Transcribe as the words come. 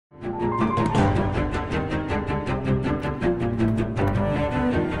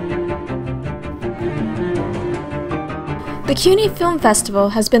The CUNY Film Festival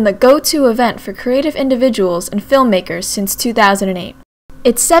has been the go-to event for creative individuals and filmmakers since 2008.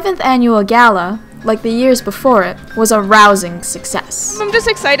 Its 7th annual gala, like the years before it, was a rousing success. I'm just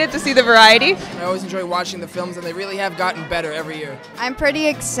excited to see the variety. I always enjoy watching the films, and they really have gotten better every year. I'm pretty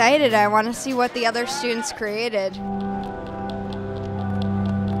excited. I want to see what the other students created.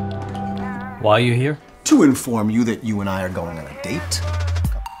 Why are you here? To inform you that you and I are going on a date.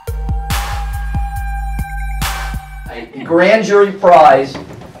 The grand jury prize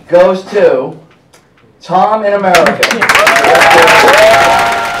goes to Tom in America.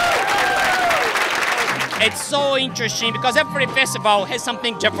 It's so interesting because every festival has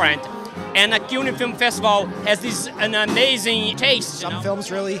something different, and the CUNY Film Festival has an amazing taste. Some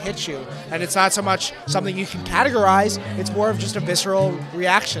films really hit you, and it's not so much something you can categorize, it's more of just a visceral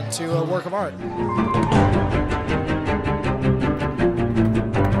reaction to a work of art.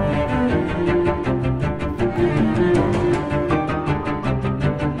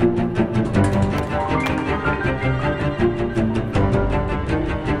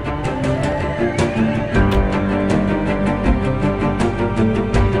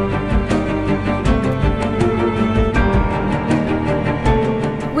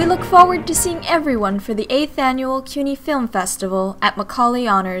 We look forward to seeing everyone for the 8th annual CUNY Film Festival at Macaulay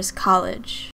Honors College.